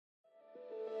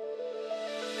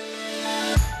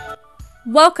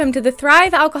Welcome to the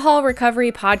Thrive Alcohol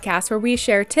Recovery Podcast, where we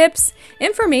share tips,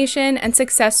 information, and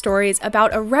success stories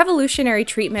about a revolutionary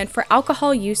treatment for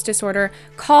alcohol use disorder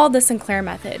called the Sinclair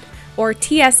method, or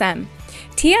TSM.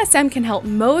 TSM can help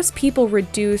most people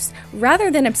reduce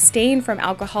rather than abstain from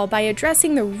alcohol by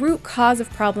addressing the root cause of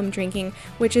problem drinking,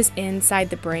 which is inside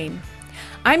the brain.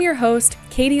 I'm your host,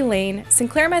 Katie Lane,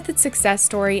 Sinclair Method success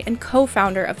story and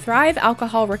co-founder of Thrive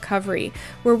Alcohol Recovery,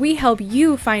 where we help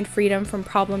you find freedom from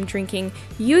problem drinking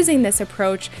using this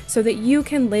approach so that you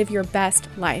can live your best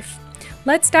life.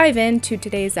 Let's dive into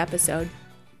today's episode.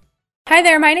 Hi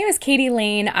there, my name is Katie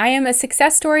Lane. I am a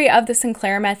success story of the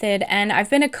Sinclair method, and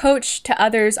I've been a coach to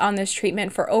others on this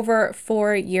treatment for over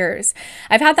 4 years.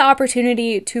 I've had the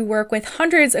opportunity to work with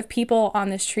hundreds of people on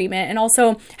this treatment and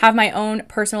also have my own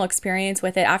personal experience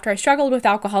with it after I struggled with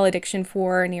alcohol addiction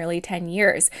for nearly 10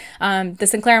 years. The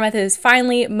Sinclair method is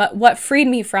finally what freed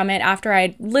me from it after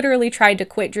I literally tried to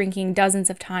quit drinking dozens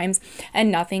of times and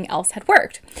nothing else had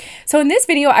worked. So in this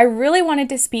video, I really wanted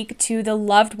to speak to the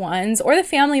loved ones or the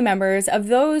family members of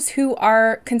those who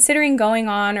are considering going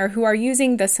on or who are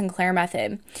using the Sinclair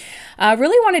method.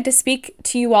 Really wanted to speak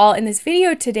to you all in this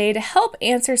video today to help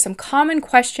answer some common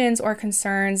questions or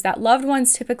concerns that loved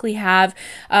ones typically have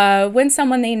when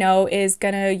someone they know is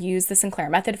going to use the Sinclair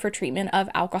method for treatment of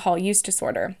alcohol use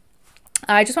disorder.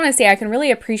 I just want to say I can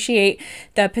really appreciate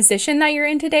the position that you're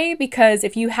in today, because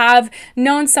if you have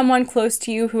known someone close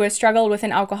to you who has struggled with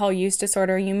an alcohol use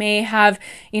disorder, you may have,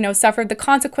 suffered the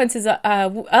consequences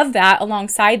of that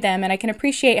alongside them. And I can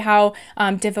appreciate how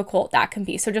difficult that can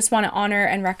be. So just want to honor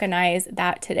and recognize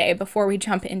that today before we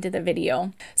jump into the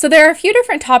video. So there are a few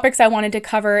different topics I wanted to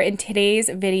cover in today's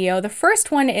video. The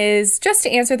first one is just to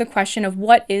answer the question of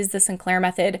what is the Sinclair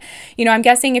method. I'm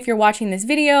guessing if you're watching this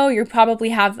video, you probably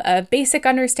have a basic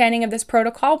understanding of this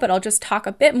protocol, but I'll just talk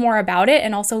a bit more about it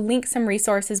and also link some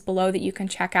resources below that you can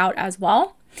check out as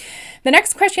well. The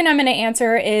next question I'm going to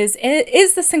answer is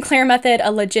the Sinclair method a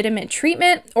legitimate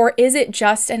treatment, or is it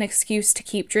just an excuse to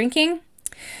keep drinking?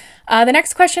 The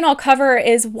next question I'll cover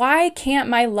is, why can't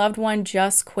my loved one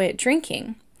just quit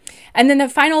drinking? And then the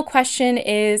final question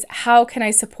is, how can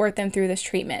I support them through this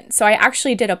treatment? So I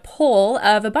actually did a poll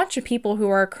of a bunch of people who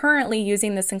are currently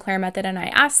using the Sinclair method, and I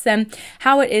asked them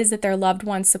how it is that their loved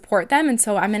ones support them. And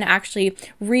so I'm going to actually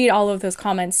read all of those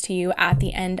comments to you at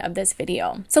the end of this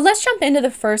video. So let's jump into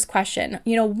the first question.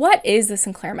 What is the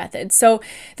Sinclair method? So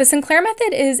the Sinclair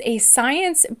method is a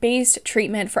science-based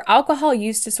treatment for alcohol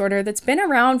use disorder that's been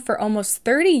around for almost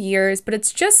 30 years, but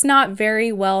it's just not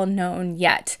very well known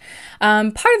yet.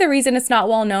 Part of the reason it's not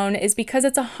well known is because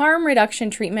it's a harm reduction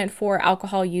treatment for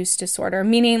alcohol use disorder,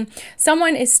 meaning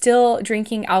someone is still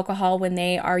drinking alcohol when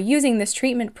they are using this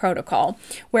treatment protocol,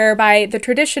 whereby the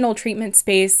traditional treatment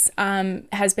space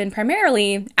has been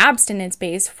primarily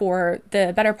abstinence-based for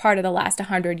the better part of the last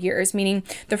 100 years, meaning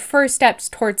the first steps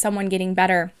towards someone getting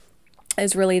better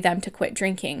is really them to quit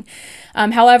drinking.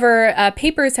 However,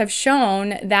 papers have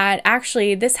shown that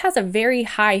actually this has a very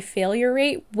high failure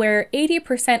rate, where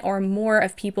 80% or more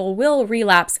of people will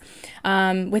relapse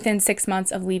within 6 months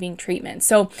of leaving treatment.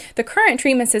 So the current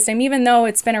treatment system, even though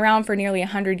it's been around for nearly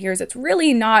 100 years, it's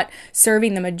really not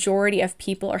serving the majority of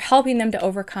people or helping them to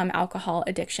overcome alcohol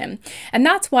addiction. And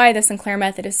that's why the Sinclair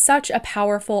method is such a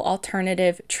powerful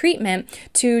alternative treatment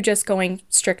to just going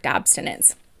strict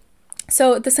abstinence.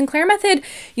 So the Sinclair method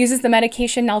uses the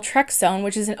medication naltrexone,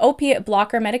 which is an opiate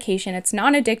blocker medication. It's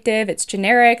non-addictive, it's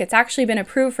generic, it's actually been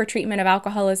approved for treatment of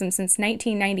alcoholism since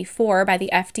 1994 by the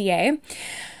FDA.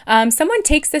 Someone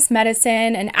takes this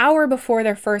medicine an hour before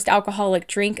their first alcoholic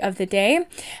drink of the day.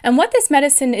 And what this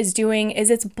medicine is doing is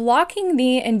it's blocking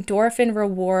the endorphin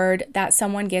reward that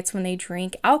someone gets when they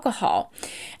drink alcohol.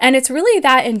 And it's really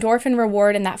that endorphin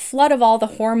reward and that flood of all the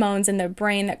hormones in the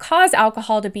brain that cause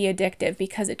alcohol to be addictive,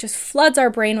 because it just floods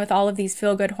our brain with all of these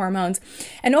feel-good hormones.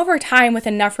 And over time, with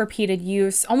enough repeated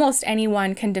use, almost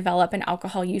anyone can develop an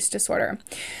alcohol use disorder.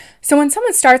 So when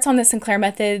someone starts on the Sinclair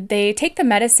method, they take the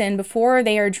medicine before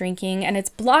they are drinking, and it's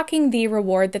blocking the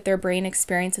reward that their brain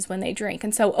experiences when they drink.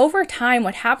 And so over time,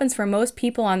 what happens for most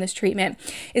people on this treatment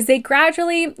is they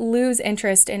gradually lose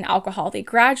interest in alcohol. They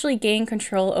gradually gain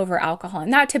control over alcohol.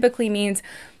 And that typically means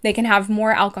they can have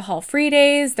more alcohol-free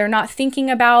days. They're not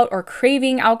thinking about or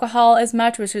craving alcohol as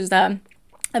much, which is a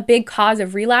big cause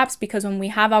of relapse, because when we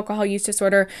have alcohol use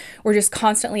disorder, we're just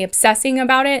constantly obsessing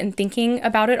about it and thinking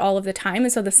about it all of the time.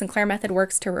 And so the Sinclair method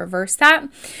works to reverse that.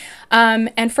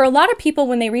 And for a lot of people,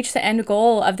 when they reach the end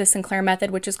goal of the Sinclair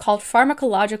method, which is called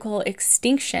pharmacological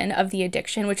extinction of the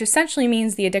addiction, which essentially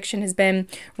means the addiction has been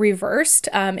reversed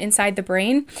inside the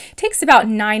brain, it takes about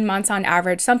 9 months on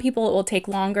average. Some people it will take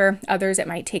longer, others it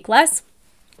might take less.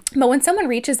 But when someone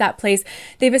reaches that place,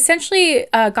 they've essentially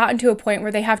gotten to a point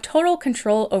where they have total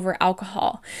control over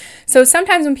alcohol. So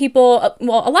sometimes when people,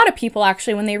 well, a lot of people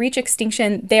actually, when they reach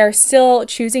extinction, they are still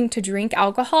choosing to drink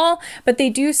alcohol, but they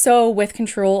do so with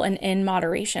control and in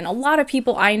moderation. A lot of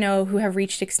people I know who have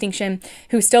reached extinction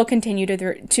who still continue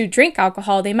to drink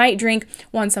alcohol. They might drink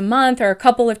once a month or a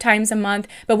couple of times a month,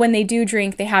 but when they do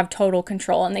drink, they have total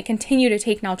control, and they continue to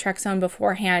take naltrexone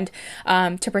beforehand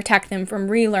to protect them from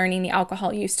relearning the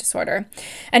alcohol use disorder.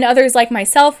 And others like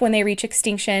myself, when they reach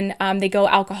extinction, they go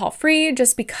alcohol free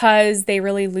just because they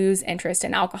really lose interest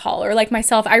in alcohol. Or like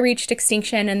myself, I reached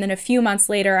extinction, and then a few months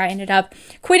later, I ended up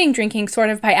quitting drinking sort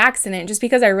of by accident, just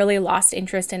because I really lost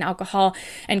interest in alcohol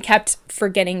and kept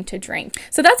forgetting to drink.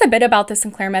 So that's a bit about the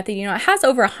Sinclair method. It has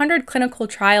over 100 clinical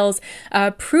trials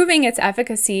proving its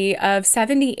efficacy of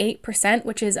 78%,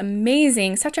 which is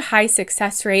amazing, such a high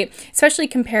success rate, especially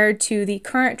compared to the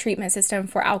current treatment system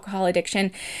for alcohol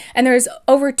addiction. And there's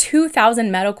over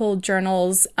 2,000 medical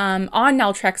journals on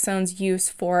naltrexone's use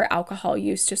for alcohol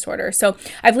use disorder. So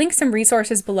I've linked some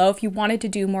resources below if you wanted to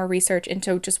do more research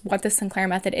into just what the Sinclair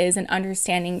method is and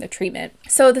understanding the treatment.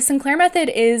 So the Sinclair method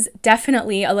is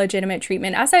definitely a legitimate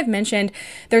treatment. As I've mentioned,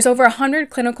 there's over 100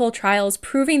 clinical trials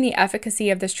proving the efficacy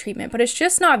of this treatment, but it's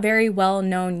just not very well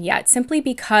known yet, simply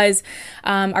because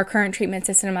our current treatment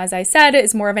system, as I said,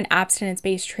 is more of an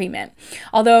abstinence-based treatment.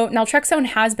 Although naltrexone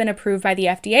has been approved by the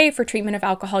FDA for treatment of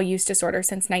alcohol use disorder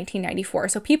since 1994.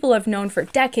 So people have known for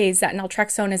decades that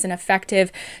naltrexone is an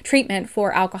effective treatment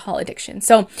for alcohol addiction.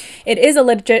 So it is a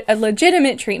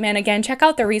legitimate treatment. Again, check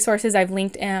out the resources I've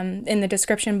linked in the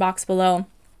description box below.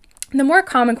 The more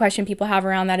common question people have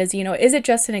around that is, is it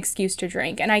just an excuse to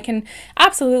drink? And I can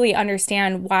absolutely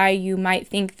understand why you might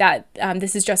think that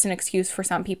this is just an excuse for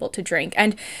some people to drink.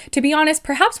 And to be honest,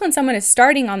 perhaps when someone is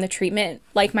starting on the treatment,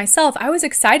 like myself, I was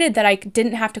excited that I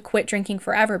didn't have to quit drinking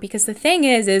forever, because the thing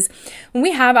is when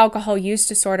we have alcohol use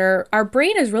disorder, our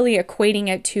brain is really equating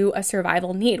it to a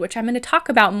survival need, which I'm going to talk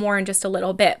about more in just a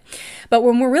little bit. But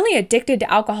when we're really addicted to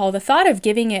alcohol, the thought of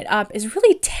giving it up is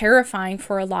really terrifying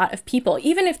for a lot of people,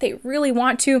 even if they really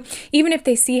want to, even if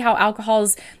they see how alcohol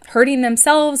is hurting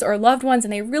themselves or loved ones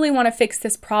and they really want to fix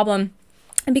this problem.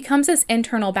 It becomes this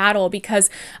internal battle because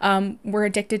we're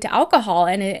addicted to alcohol,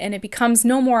 and it becomes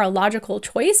no more a logical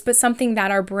choice, but something that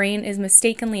our brain is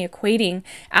mistakenly equating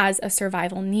as a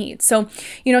survival need. So,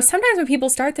 sometimes when people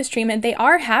start this treatment, they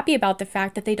are happy about the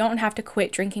fact that they don't have to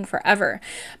quit drinking forever.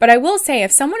 But I will say,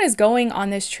 if someone is going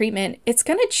on this treatment, it's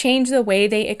going to change the way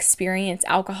they experience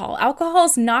alcohol. Alcohol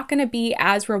is not going to be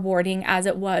as rewarding as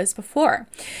it was before.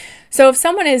 So if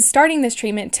someone is starting this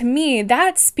treatment, to me,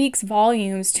 that speaks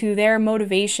volumes to their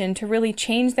motivation to really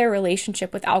change their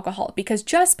relationship with alcohol, because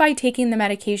just by taking the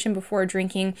medication before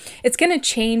drinking, it's going to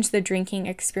change the drinking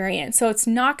experience. So it's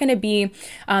not going to be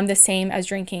the same as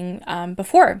drinking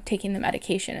before taking the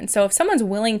medication. And so if someone's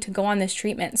willing to go on this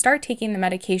treatment and start taking the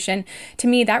medication, to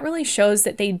me, that really shows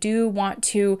that they do want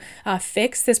to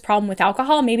fix this problem with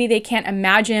alcohol. Maybe they can't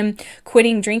imagine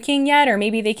quitting drinking yet, or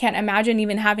maybe they can't imagine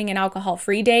even having an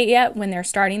alcohol-free day yet when they're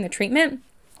starting the treatment.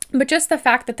 But just the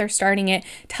fact that they're starting it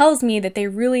tells me that they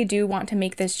really do want to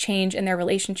make this change in their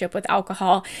relationship with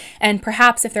alcohol. And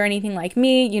perhaps if they're anything like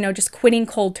me, just quitting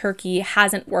cold turkey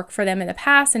hasn't worked for them in the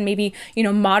past, and maybe,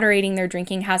 moderating their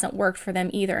drinking hasn't worked for them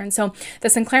either. And so the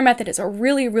Sinclair method is a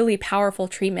really, really powerful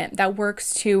treatment that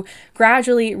works to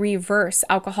gradually reverse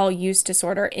alcohol use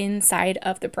disorder inside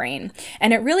of the brain.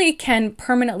 And it really can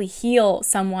permanently heal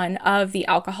someone of the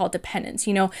alcohol dependence.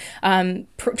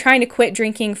 Trying to quit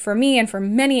drinking for me and for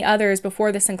many others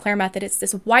before the Sinclair method, it's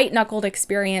this white-knuckled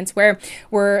experience where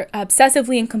we're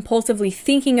obsessively and compulsively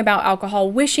thinking about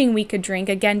alcohol, wishing we could drink,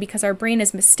 again, because our brain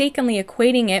is mistakenly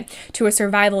equating it to a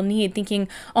survival need, thinking,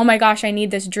 oh my gosh, I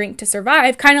need this drink to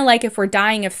survive. Kind of like if we're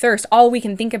dying of thirst, all we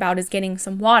can think about is getting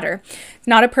some water. It's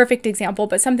not a perfect example,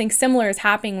 but something similar is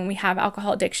happening when we have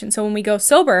alcohol addiction. So when we go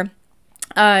sober,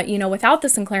 without the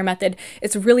Sinclair method,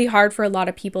 it's really hard for a lot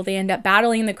of people. They end up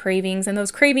battling the cravings, and those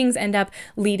cravings end up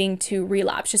leading to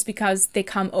relapse just because they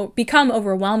become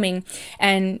overwhelming,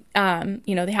 and,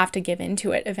 they have to give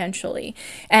into it eventually.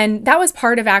 And that was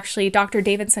part of actually Dr.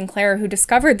 David Sinclair, who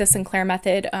discovered the Sinclair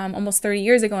method almost 30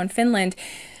 years ago in Finland.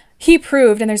 he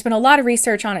proved, and there's been a lot of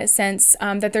research on it since,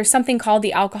 that there's something called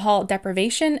the alcohol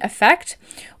deprivation effect,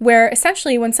 where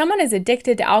essentially when someone is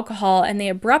addicted to alcohol and they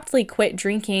abruptly quit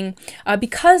drinking,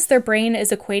 because their brain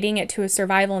is equating it to a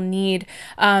survival need,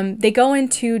 they go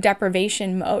into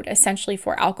deprivation mode essentially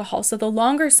for alcohol. So the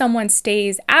longer someone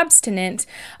stays abstinent,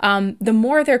 the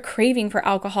more their craving for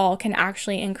alcohol can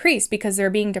actually increase because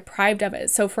they're being deprived of it.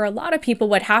 So for a lot of people,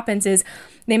 what happens is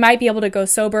they might be able to go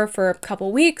sober for a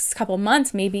couple weeks, couple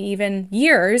months, maybe even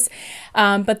years,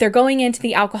 but they're going into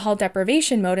the alcohol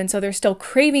deprivation mode. And so they're still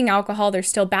craving alcohol. They're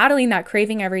still battling that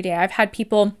craving every day. I've had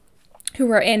people who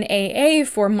were in AA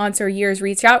for months or years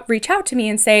reach out to me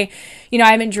and say,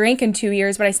 I haven't drank in 2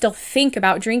 years, but I still think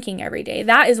about drinking every day.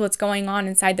 That is what's going on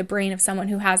inside the brain of someone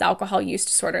who has alcohol use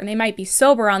disorder. And they might be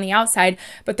sober on the outside,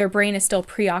 but their brain is still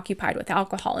preoccupied with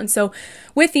alcohol. And so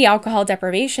with the alcohol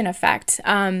deprivation effect,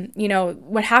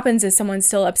 what happens is someone's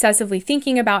still obsessively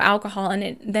thinking about alcohol.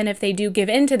 And then if they do give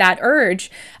in to that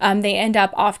urge, they end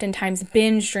up oftentimes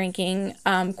binge drinking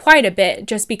quite a bit,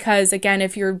 just because, again,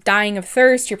 if you're dying of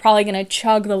thirst, you're probably going to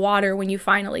chug the water when you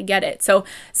finally get it. So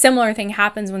similar thing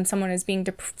happens when someone is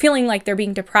feeling like they're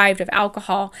being deprived of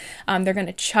alcohol. They're going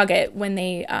to chug it when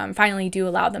they finally do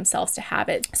allow themselves to have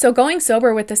it. So going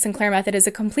sober with the Sinclair method is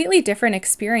a completely different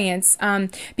experience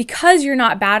because you're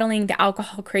not battling the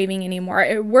alcohol craving anymore.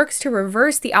 It works to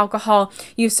reverse the alcohol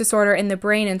use disorder in the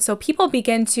brain. And so people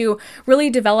begin to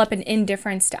really develop an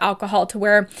indifference to alcohol to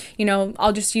where,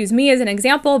 I'll just use me as an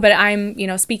example, but I'm,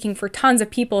 speaking for tons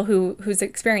of people whose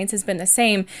experience has been the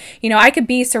same. I could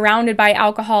be surrounded by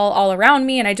alcohol all around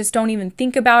me and I just don't even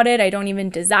think about it. I don't even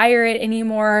desire it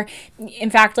anymore. In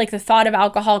fact, like the thought of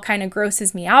alcohol kind of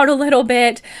grosses me out a little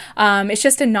bit. It's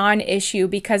just a non-issue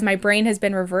because my brain has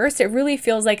been reversed. It really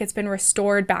feels like it's been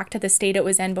restored back to the state it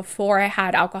was in before I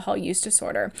had alcohol use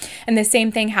disorder. And the same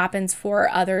thing happens for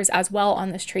others as well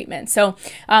on this treatment. So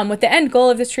with the end goal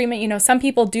of this treatment, some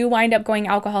people do wind up going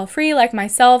alcohol free like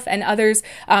myself, and others,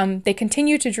 they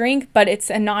continue to drink, but it's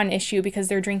a non-issue because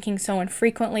they're drinking so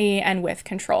infrequently and with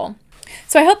control.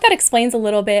 So I hope that explains a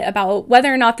little bit about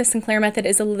whether or not the Sinclair method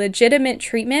is a legitimate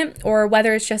treatment or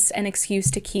whether it's just an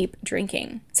excuse to keep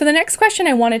drinking. So the next question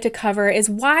I wanted to cover is,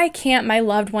 why can't my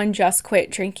loved one just quit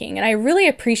drinking? And I really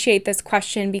appreciate this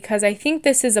question because I think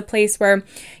this is a place where,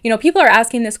 people are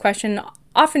asking this question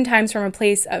oftentimes from a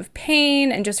place of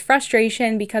pain and just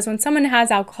frustration, because when someone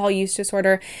has alcohol use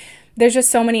disorder, there's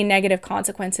just so many negative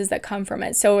consequences that come from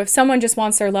it. So if someone just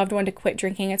wants their loved one to quit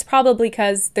drinking, it's probably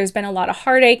because there's been a lot of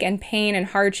heartache and pain and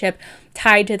hardship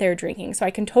tied to their drinking. So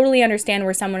I can totally understand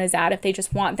where someone is at if they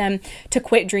just want them to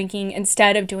quit drinking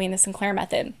instead of doing the Sinclair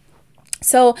method.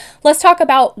 So let's talk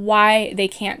about why they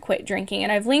can't quit drinking.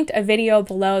 And I've linked a video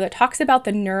below that talks about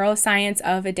the neuroscience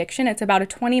of addiction. It's about a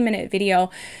 20-minute video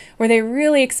where they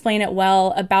really explain it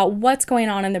well about what's going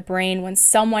on in the brain when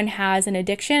someone has an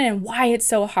addiction and why it's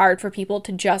so hard for people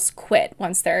to just quit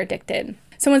once they're addicted.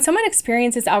 So when someone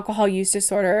experiences alcohol use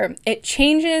disorder, it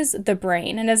changes the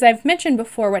brain. And as I've mentioned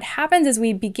before, what happens is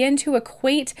we begin to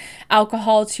equate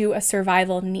alcohol to a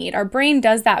survival need. Our brain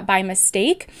does that by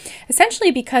mistake,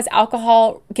 essentially because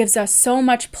alcohol gives us so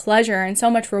much pleasure and so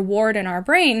much reward in our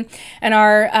brain. And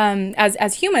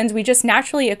as humans, we just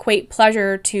naturally equate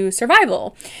pleasure to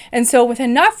survival. And so with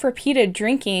enough repeated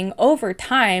drinking over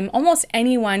time, almost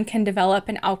anyone can develop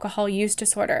an alcohol use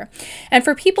disorder. And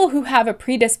for people who have a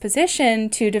predisposition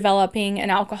to developing an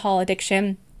alcohol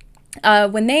addiction,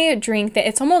 when they drink, that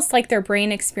it's almost like their brain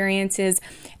experiences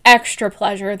extra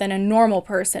pleasure than a normal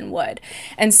person would.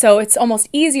 And so it's almost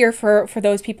easier for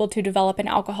those people to develop an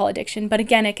alcohol addiction. But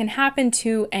again, it can happen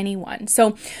to anyone.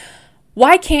 So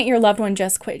why can't your loved one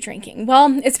just quit drinking?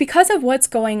 Well, it's because of what's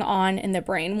going on in the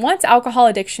brain. Once alcohol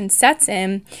addiction sets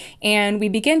in and we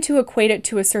begin to equate it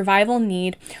to a survival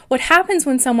need, what happens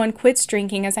when someone quits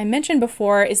drinking, as I mentioned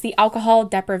before, is the alcohol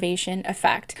deprivation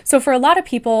effect. So for a lot of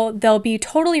people, they'll be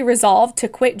totally resolved to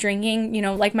quit drinking.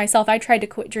 Like myself, I tried to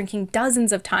quit drinking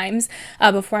dozens of times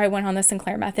before I went on the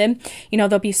Sinclair method.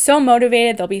 They'll be so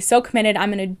motivated, they'll be so committed.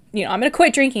 I'm gonna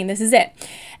quit drinking. This is it.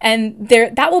 And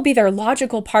that will be their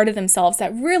logical part of themselves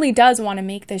that really does want to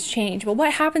make this change. But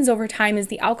what happens over time is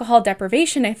the alcohol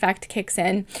deprivation effect kicks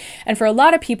in. And for a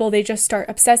lot of people, they just start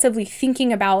obsessively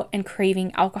thinking about and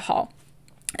craving alcohol.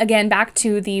 Again, back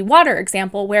to the water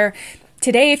example where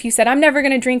today, if you said, I'm never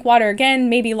going to drink water again,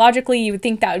 maybe logically you would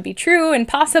think that would be true and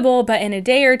possible, but in a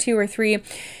day or 2 or 3,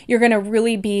 you're going to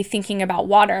really be thinking about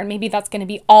water. And maybe that's going to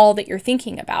be all that you're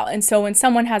thinking about. And so when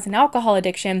someone has an alcohol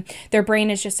addiction, their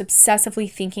brain is just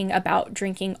obsessively thinking about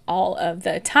drinking all of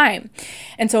the time.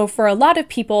 And so for a lot of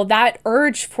people, that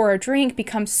urge for a drink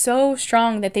becomes so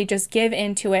strong that they just give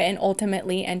into it and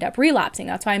ultimately end up relapsing.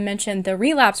 That's why I mentioned the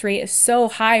relapse rate is so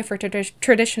high for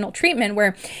traditional treatment,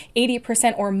 where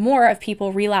 80% or more of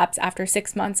people relapse after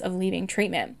 6 months of leaving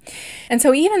treatment. And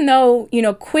so even though,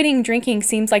 quitting drinking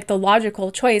seems like the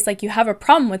logical choice, like you have a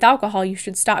problem with alcohol, you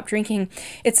should stop drinking,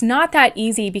 it's not that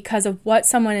easy because of what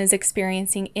someone is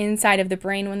experiencing inside of the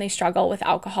brain when they struggle with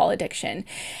alcohol addiction.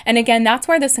 And again, that's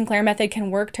where the Sinclair method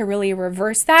can work to really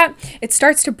reverse that. It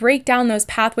starts to break down those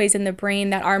pathways in the brain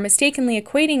that are mistakenly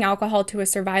equating alcohol to a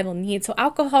survival need. So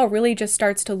alcohol really just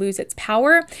starts to lose its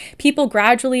power. People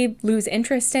gradually lose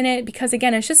interest in it because,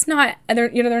 again, it's just not,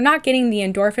 they're not getting the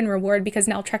endorphin reward because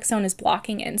naltrexone is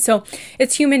blocking it. So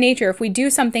it's human nature. If we do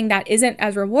something that isn't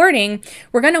as rewarding,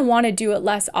 we're going to want to do it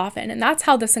less often. And that's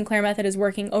how the Sinclair method is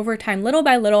working over time, little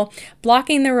by little,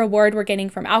 blocking the reward we're getting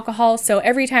from alcohol. So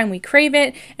every time we crave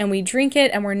it and we drink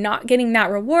it and we're not getting that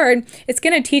reward, it's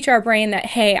going to teach our brain that,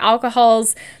 hey,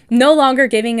 alcohol's no longer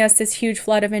giving us this huge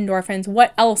flood of endorphins.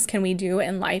 What else can we do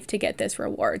in life to get this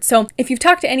reward? So if you've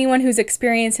talked to anyone who's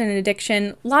experienced an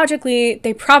addiction, logically,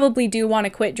 they probably do want to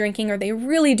quit drinking, or they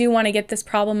really do want to get this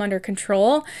problem under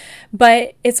control.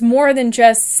 But it's more than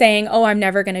just saying, oh, I'm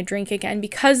never going to drink again,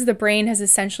 because the brain has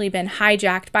essentially been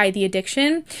hijacked by the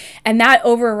addiction, and that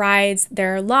overrides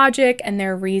their logic and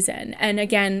their reason. And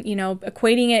again,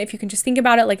 equating it, if you can just think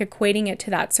about it like equating it to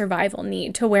that survival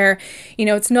need, to where,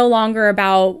 it's no longer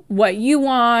about what you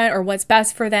want or what's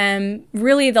best for them.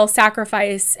 Really, they'll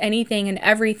sacrifice anything and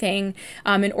everything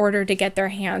in order to get their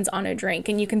hands on a drink.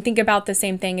 And you can think about the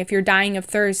same thing. If you're dying of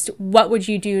thirst, what would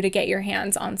you do to get your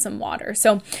hands on some water?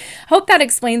 So I hope that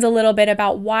explains a little bit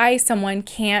about why someone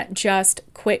can't just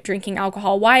quit drinking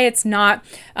alcohol, why it's not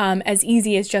as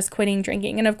easy as just quitting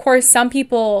drinking. And of course, some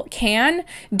people can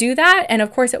do that. And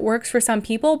of course, it works for some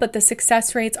people, but the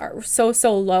success rates are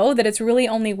so low that it's really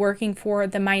only working for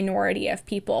the minority of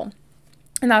people.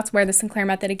 And that's where the Sinclair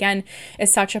method, again,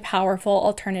 is such a powerful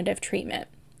alternative treatment.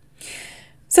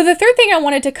 So the third thing I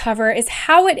wanted to cover is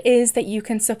how it is that you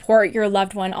can support your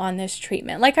loved one on this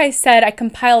treatment. Like I said, I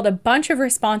compiled a bunch of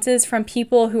responses from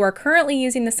people who are currently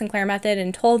using the Sinclair method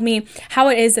and told me how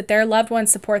it is that their loved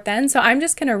ones support them. So I'm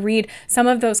just going to read some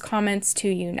of those comments to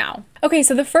you now. Okay,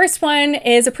 so the first one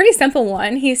is a pretty simple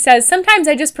one. He says, sometimes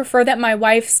I just prefer that my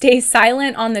wife stays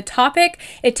silent on the topic.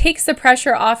 It takes the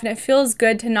pressure off and it feels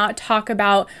good to not talk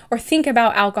about or think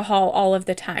about alcohol all of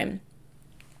the time.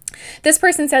 This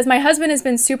person says, my husband has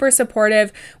been super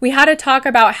supportive. We had a talk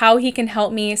about how he can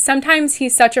help me. Sometimes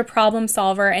he's such a problem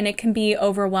solver and it can be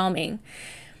overwhelming.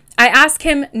 I ask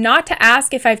him not to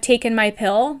ask if I've taken my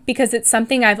pill because it's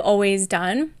something I've always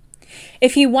done.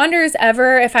 If he wonders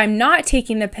ever if I'm not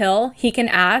taking the pill, he can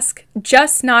ask,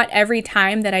 just not every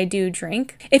time that I do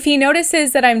drink. If he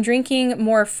notices that I'm drinking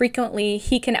more frequently,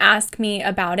 he can ask me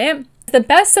about it. The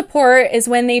best support is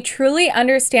when they truly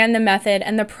understand the method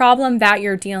and the problem that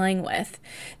you're dealing with.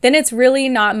 Then it's really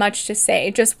not much to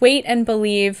say. Just wait and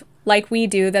believe, like we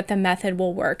do, that the method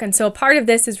will work. And so a part of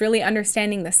this is really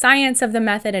understanding the science of the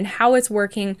method and how it's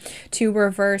working to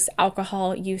reverse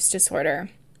alcohol use disorder.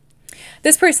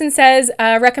 This person says,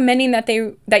 recommending that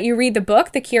you read the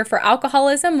book, The Cure for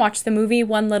Alcoholism, watch the movie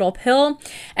One Little Pill,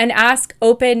 and ask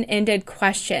open-ended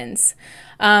questions.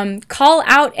 Call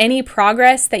out any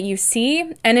progress that you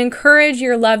see and encourage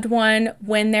your loved one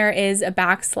when there is a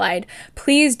backslide.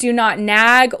 Please do not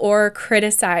nag or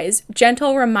criticize.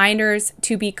 Gentle reminders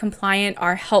to be compliant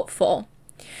are helpful.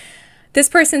 This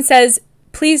person says,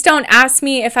 please don't ask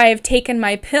me if I have taken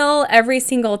my pill every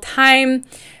single time.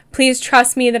 Please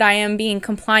trust me that I am being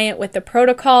compliant with the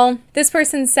protocol. This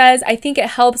person says, I think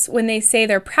it helps when they say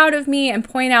they're proud of me and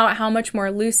point out how much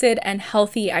more lucid and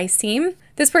healthy I seem.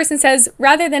 This person says,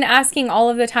 rather than asking all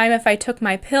of the time if I took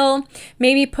my pill,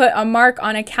 maybe put a mark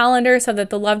on a calendar so that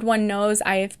the loved one knows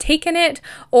I have taken it,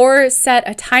 or set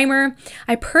a timer.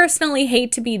 I personally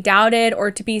hate to be doubted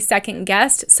or to be second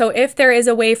guessed. So if there is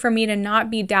a way for me to not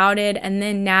be doubted and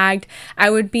then nagged, I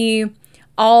would be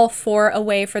all for a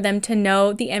way for them to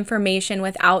know the information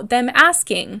without them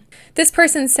asking. This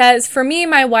person says, for me,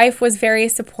 my wife was very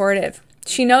supportive.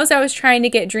 She knows I was trying to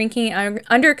get drinking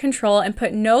under control and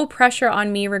put no pressure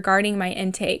on me regarding my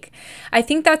intake. I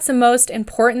think that's the most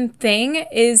important thing,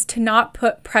 is to not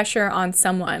put pressure on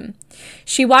someone.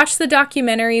 She watched the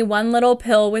documentary One Little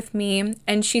Pill with me,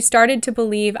 and she started to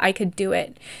believe I could do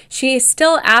it. She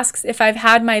still asks if I've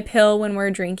had my pill when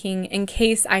we're drinking in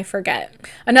case I forget.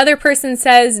 Another person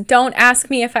says, don't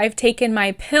ask me if I've taken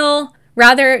my pill.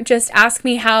 Rather, just ask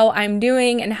me how I'm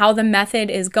doing and how the method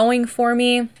is going for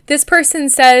me. This person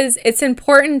says it's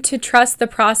important to trust the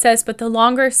process, but the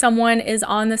longer someone is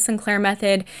on the Sinclair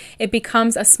method, it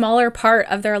becomes a smaller part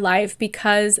of their life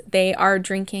because they are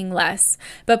drinking less.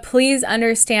 But please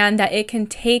understand that it can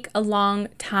take a long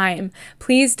time.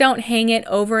 Please don't hang it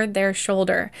over their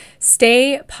shoulder.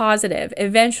 Stay positive.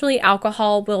 Eventually,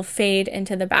 alcohol will fade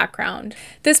into the background.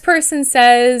 This person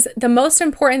says, the most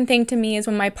important thing to me is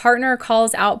when my partner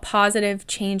calls out positive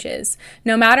changes,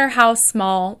 no matter how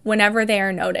small, whenever they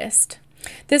are noticed.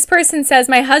 This person says,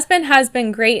 my husband has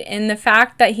been great in the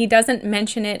fact that he doesn't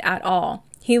mention it at all.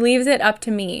 He leaves it up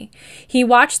to me. He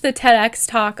watched the TEDx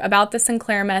talk about the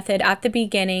Sinclair method at the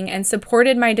beginning and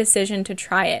supported my decision to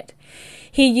try it.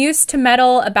 He used to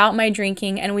meddle about my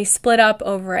drinking and we split up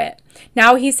over it.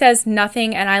 Now he says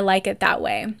nothing and I like it that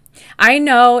way. I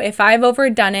know if I've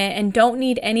overdone it and don't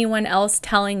need anyone else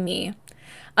telling me,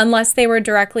 unless they were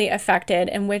directly affected,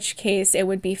 in which case it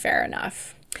would be fair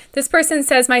enough. This person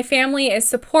says, my family is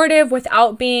supportive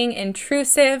without being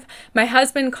intrusive. My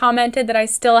husband commented that I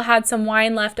still had some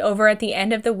wine left over at the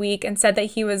end of the week and said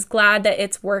that he was glad that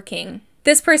it's working.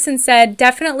 This person said,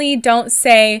 definitely don't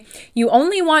say you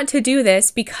only want to do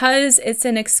this because it's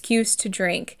an excuse to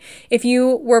drink. If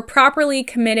you were properly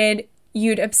committed,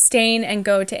 you'd abstain and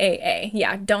go to AA.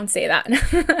 Yeah, don't say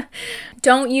that.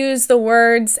 Don't use the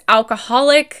words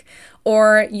alcoholic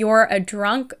or you're a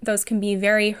drunk. Those can be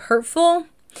very hurtful.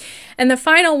 And the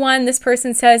final one, this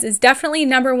person says, is definitely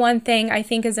number one thing I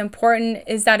think is important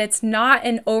is that it's not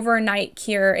an overnight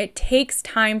cure. It takes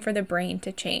time for the brain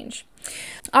to change.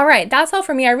 All right, that's all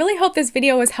for me. I really hope this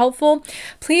video was helpful.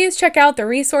 Please check out the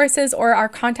resources or our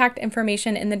contact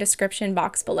information in the description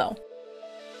box below.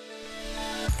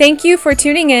 Thank you for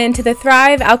tuning in to the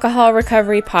Thrive Alcohol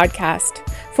Recovery Podcast.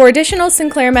 For additional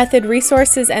Sinclair Method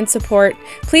resources and support,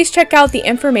 please check out the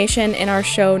information in our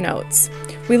show notes.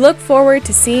 We look forward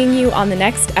to seeing you on the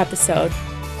next episode.